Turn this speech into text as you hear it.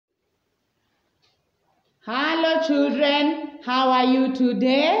Hello children, how are you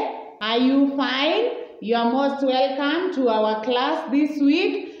today? Are you fine? You are most welcome to our class this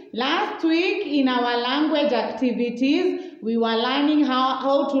week. Last week in our language activities, we were learning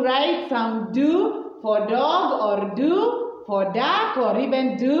how to write sound do for dog or do for duck or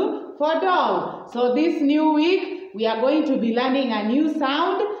even do for dog. So this new week, we are going to be learning a new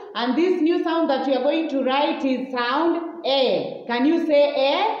sound, and this new sound that we are going to write is sound A. Can you say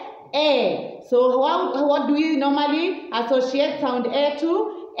A? A. So what do we normally associate sound A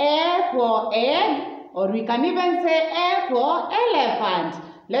to? A for egg, or we can even say A for elephant.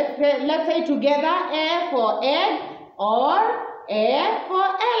 Let's say together A for egg or A for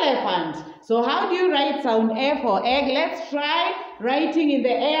elephant. So how do you write sound A for egg? Let's try writing in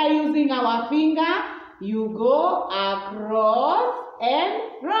the air using our finger. You go across and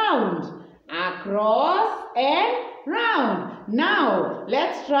round. Across and round. Now,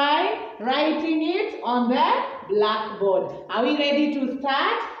 let's try writing it on the blackboard. Are we ready to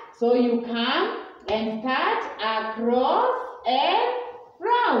start? So you come and start across and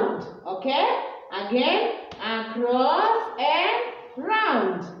round. Okay? Again, across and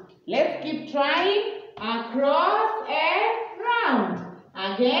round. Let's keep trying. Across and round.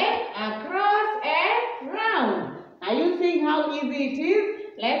 Again, across and round. Are you seeing how easy it is?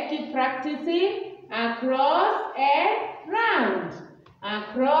 Let's keep practicing. Across and round.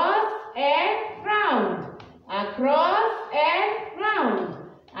 Across and round. Across and round.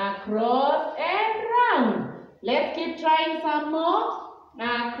 Across and round. Let's keep trying some more.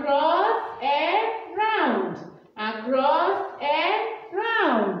 Across and round. Across and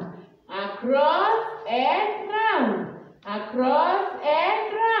round. Across and round. Across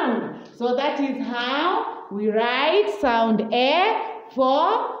and round. So that is how we write sound A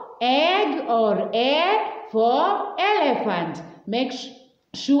for egg or A for elephant. Make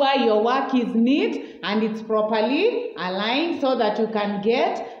sure your work is neat and it's properly aligned so that you can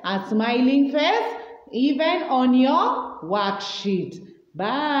get a smiling face even on your worksheet.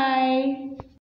 Bye.